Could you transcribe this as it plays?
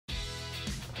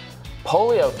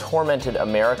Polio tormented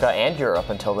America and Europe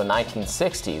until the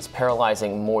 1960s,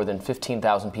 paralyzing more than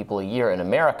 15,000 people a year in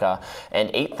America and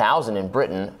 8,000 in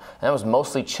Britain, and that was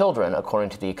mostly children,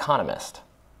 according to The Economist.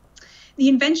 The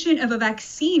invention of a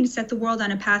vaccine set the world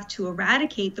on a path to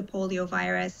eradicate the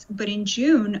poliovirus, but in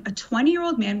June, a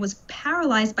 20-year-old man was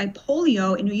paralyzed by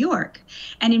polio in New York.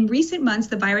 And in recent months,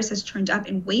 the virus has turned up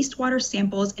in wastewater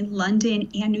samples in London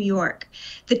and New York.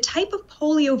 The type of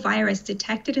poliovirus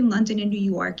detected in London and New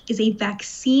York is a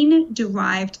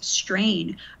vaccine-derived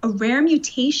strain, a rare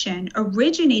mutation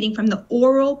originating from the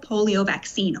oral polio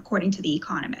vaccine, according to The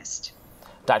Economist.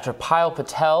 Dr. Payal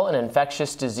Patel, an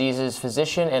infectious diseases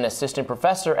physician and assistant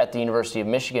professor at the University of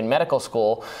Michigan Medical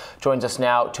School, joins us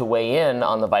now to weigh in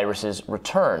on the virus's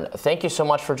return. Thank you so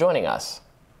much for joining us.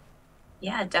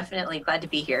 Yeah, definitely. Glad to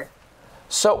be here.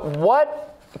 So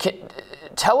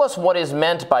tell us what is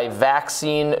meant by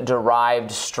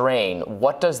vaccine-derived strain.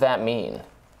 What does that mean?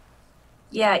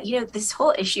 Yeah, this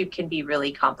whole issue can be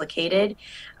really complicated.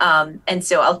 And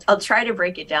so I'll try to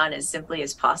break it down as simply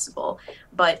as possible.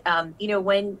 But,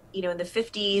 when, in the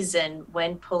 50s and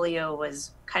when polio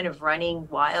was kind of running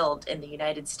wild in the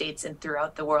United States and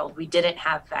throughout the world, we didn't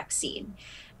have vaccine.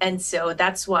 And so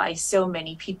that's why so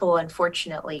many people,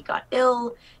 unfortunately, got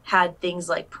ill, had things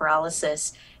like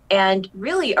paralysis. And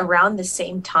really around the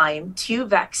same time, two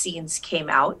vaccines came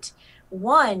out.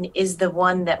 One is the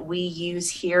one that we use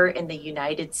here in the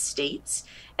United States,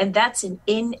 and that's an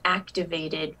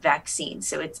inactivated vaccine.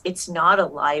 So it's not a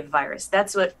live virus.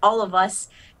 That's what all of us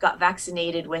got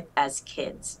vaccinated with as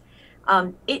kids.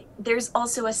 There's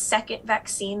also a second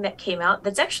vaccine that came out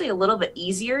that's actually a little bit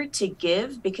easier to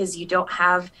give because you don't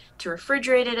have to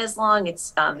refrigerate it as long.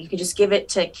 It's you can just give it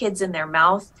to kids in their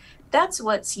mouth. That's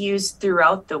what's used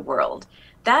throughout the world.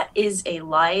 That is a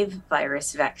live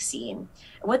virus vaccine.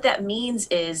 What that means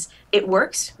is it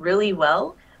works really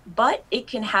well, but it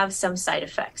can have some side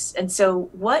effects. And so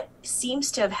what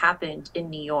seems to have happened in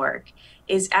New York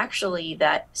is actually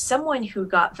that someone who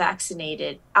got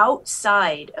vaccinated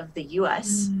outside of the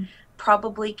US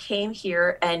probably came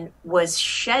here and was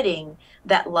shedding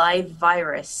that live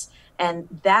virus. And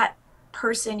that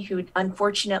person who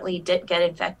unfortunately did get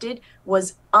infected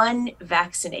was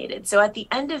unvaccinated. So at the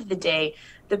end of the day,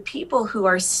 the people who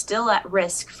are still at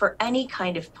risk for any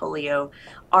kind of polio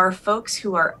are folks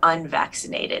who are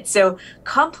unvaccinated. So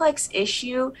complex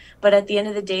issue, but at the end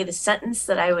of the day, the sentence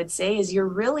that I would say is you're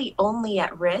really only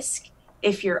at risk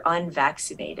if you're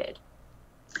unvaccinated.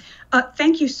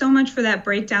 Thank you so much for that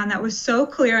breakdown. That was so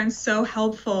clear and so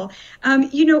helpful.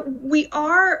 We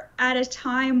are at a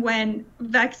time when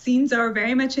vaccines are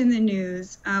very much in the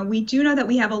news. We do know that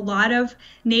we have a lot of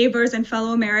neighbors and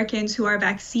fellow Americans who are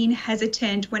vaccine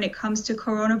hesitant when it comes to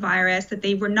coronavirus, that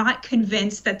they were not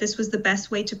convinced that this was the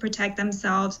best way to protect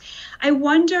themselves. I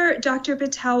wonder, Dr.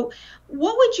 Patel,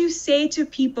 what would you say to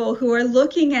people who are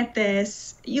looking at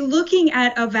this, looking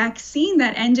at a vaccine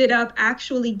that ended up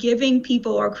actually giving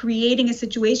people or creating a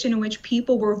situation in which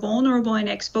people were vulnerable and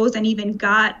exposed and even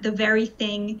got the very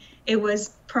thing it was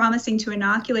promising to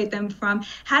inoculate them from?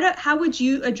 How would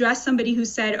you address somebody who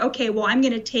said, okay, well, I'm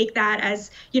going to take that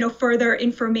as, further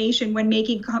information when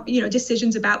making,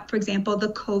 decisions about, for example, the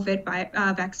COVID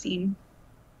vaccine?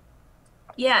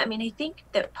 Yeah, I think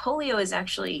that polio is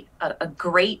actually a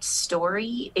great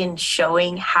story in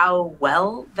showing how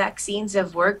well vaccines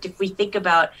have worked. If we think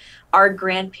about our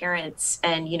grandparents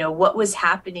and, what was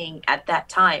happening at that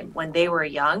time when they were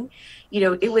young,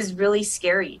 it was really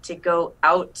scary to go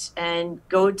out and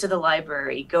go to the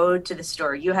library, go to the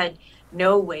store. You had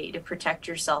no way to protect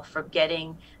yourself from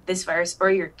getting this virus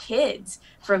or your kids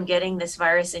from getting this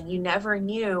virus, and you never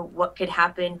knew what could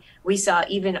happen. We saw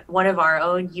even one of our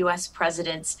own US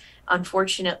presidents,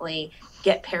 unfortunately,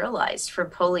 get paralyzed from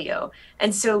polio.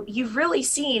 And so you've really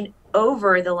seen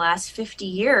over the last 50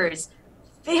 years,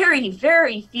 very,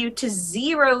 very few to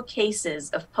zero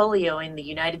cases of polio in the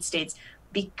United States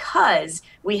because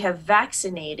we have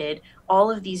vaccinated all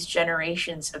of these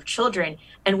generations of children,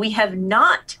 and we have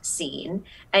not seen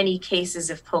any cases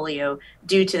of polio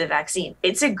due to the vaccine.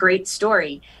 It's a great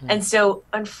story. And so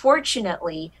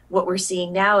unfortunately, what we're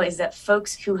seeing now is that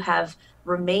folks who have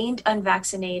remained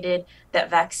unvaccinated, that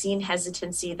vaccine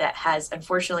hesitancy that has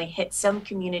unfortunately hit some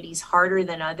communities harder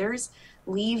than others,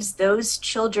 leaves those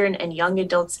children and young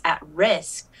adults at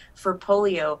risk for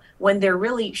polio when there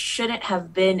really shouldn't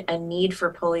have been a need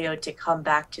for polio to come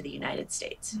back to the United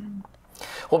States.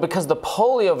 Well, because the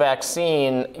polio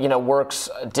vaccine, works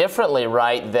differently,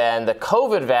 right, than the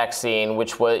COVID vaccine,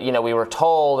 which was, we were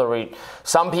told, or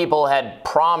some people had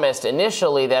promised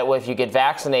initially that if you get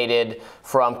vaccinated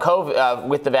from COVID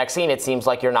with the vaccine, it seems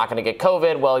like you're not going to get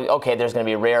COVID. Well, okay, there's going to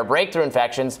be rare breakthrough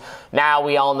infections. Now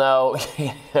we all know,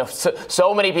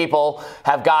 so many people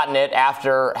have gotten it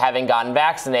after having gotten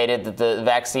vaccinated that the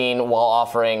vaccine, while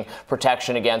offering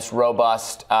protection against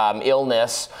robust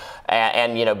illness,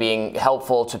 and being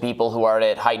helpful to people who are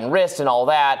at heightened risk and all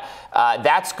that,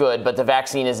 that's good, but the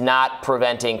vaccine is not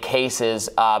preventing cases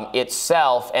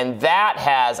itself, and that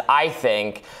has, I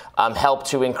think, helped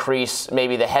to increase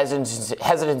maybe the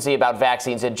hesitancy about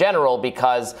vaccines in general,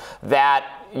 because that,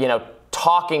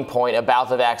 talking point about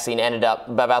the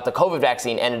COVID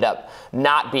vaccine ended up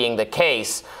not being the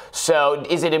case. So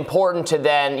is it important to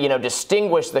then,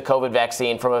 distinguish the COVID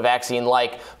vaccine from a vaccine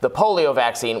like the polio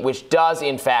vaccine, which does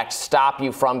in fact stop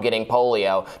you from getting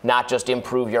polio, not just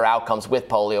improve your outcomes with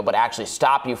polio, but actually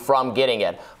stop you from getting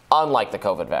it, unlike the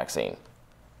COVID vaccine?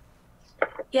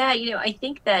 Yeah, I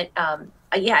think that,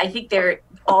 I think they're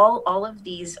all of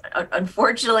these,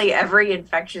 unfortunately, every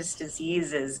infectious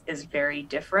disease is very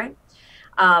different.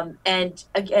 And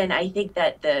again, I think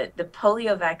that the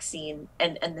polio vaccine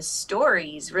and the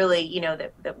stories really,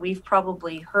 that we've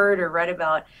probably heard or read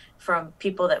about from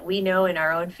people that we know in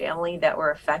our own family that were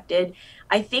affected,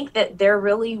 I think that there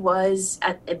really was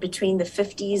between the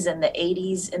 50s and the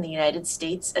 80s in the United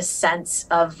States a sense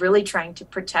of really trying to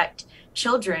protect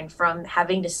children from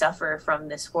having to suffer from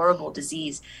this horrible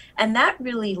disease. And that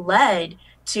really led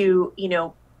to,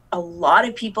 a lot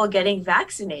of people getting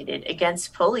vaccinated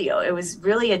against polio. It was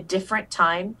really a different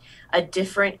time, a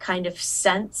different kind of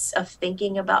sense of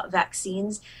thinking about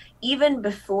vaccines. Even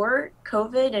before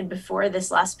COVID and before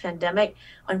this last pandemic,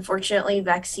 unfortunately,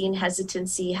 vaccine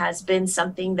hesitancy has been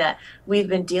something that we've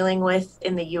been dealing with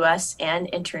in the US and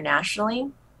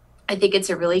internationally. I think it's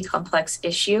a really complex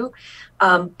issue,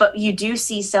 but you do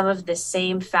see some of the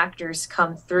same factors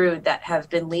come through that have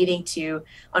been leading to,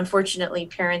 unfortunately,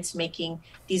 parents making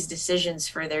these decisions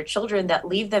for their children that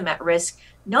leave them at risk,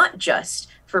 not just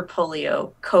for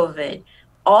polio, COVID,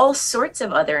 all sorts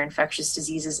of other infectious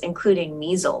diseases, including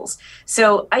measles.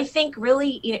 So I think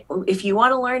really, if you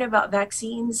want to learn about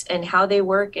vaccines and how they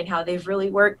work and how they've really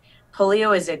worked,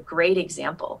 polio is a great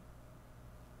example.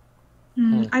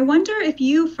 I wonder if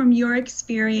you, from your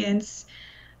experience,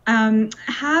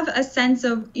 have a sense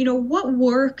of, what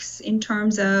works in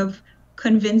terms of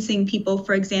convincing people,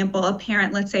 for example, a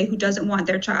parent, let's say, who doesn't want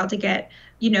their child to get,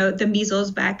 the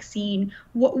measles vaccine.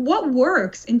 What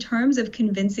works in terms of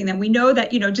convincing them? We know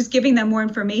that, just giving them more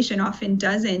information often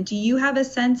doesn't. Do you have a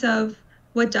sense of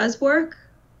what does work?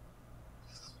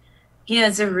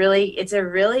 It's a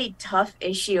really tough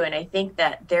issue. And I think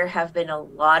that there have been a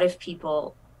lot of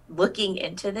people looking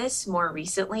into this more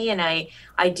recently. And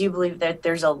I do believe that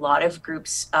there's a lot of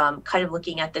groups kind of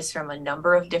looking at this from a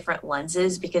number of different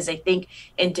lenses, because I think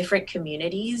in different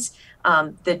communities,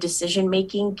 the decision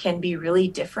making can be really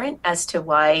different as to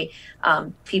why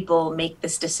people make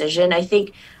this decision. I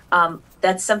think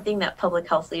that's something that public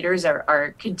health leaders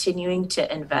are continuing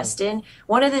to invest in.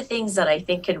 One of the things that I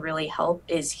think can really help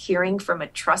is hearing from a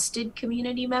trusted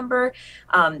community member.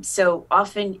 So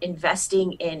often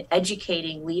investing in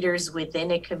educating leaders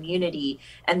within a community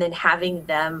and then having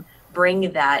them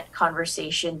bring that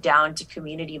conversation down to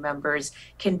community members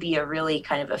can be a really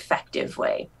kind of effective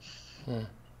way.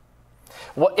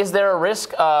 What, is there a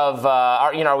risk of,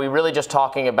 are we really just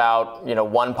talking about,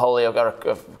 one polio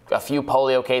or a few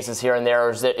polio cases here and there?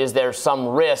 Or is there some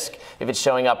risk, if it's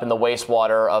showing up in the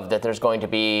wastewater, of that there's going to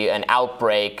be an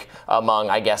outbreak among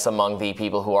the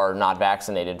people who are not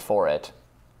vaccinated for it?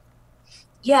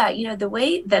 Yeah, the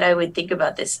way that I would think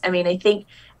about this, I think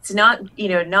it's not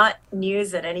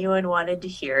news that anyone wanted to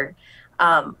hear.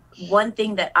 One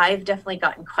thing that I've definitely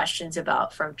gotten questions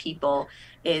about from people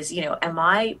is, am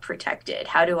I protected?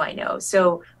 How do I know?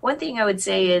 So one thing I would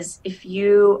say is, if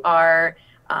you are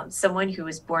someone who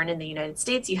was born in the United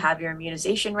States, you have your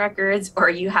immunization records, or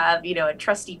you have, a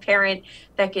trusty parent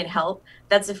that can help,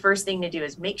 that's the first thing to do,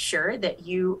 is make sure that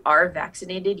you are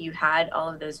vaccinated. You had all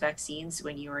of those vaccines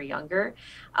when you were younger.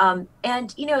 And,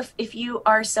 if you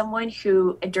are someone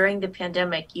who during the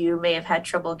pandemic, you may have had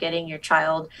trouble getting your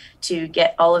child to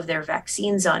get all of their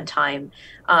vaccines on time,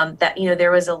 that,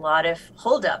 there was a lot of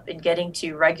holdup in getting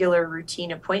to regular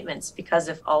routine appointments because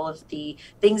of all of the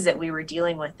things that we were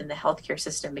dealing with in the healthcare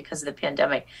system system because of the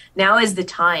pandemic. Now is the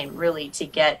time really to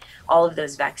get all of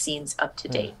those vaccines up to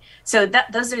date. So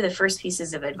those are the first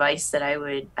pieces of advice that I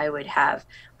would have.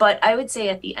 But I would say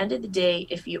at the end of the day,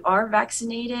 if you are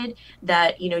vaccinated,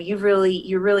 that you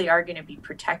really are going to be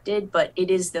protected. But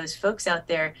it is those folks out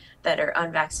there that are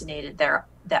unvaccinated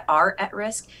that are at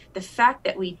risk. The fact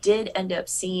that we did end up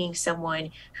seeing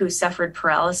someone who suffered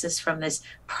paralysis from this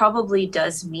probably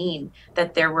does mean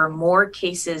that there were more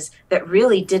cases that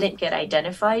really didn't get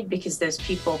identified because those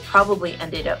people probably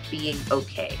ended up being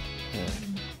okay.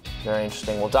 Very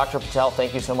interesting. Well, Dr. Patel,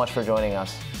 thank you so much for joining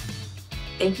us.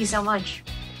 Thank you so much.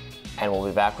 And we'll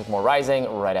be back with more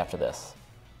Rising right after this.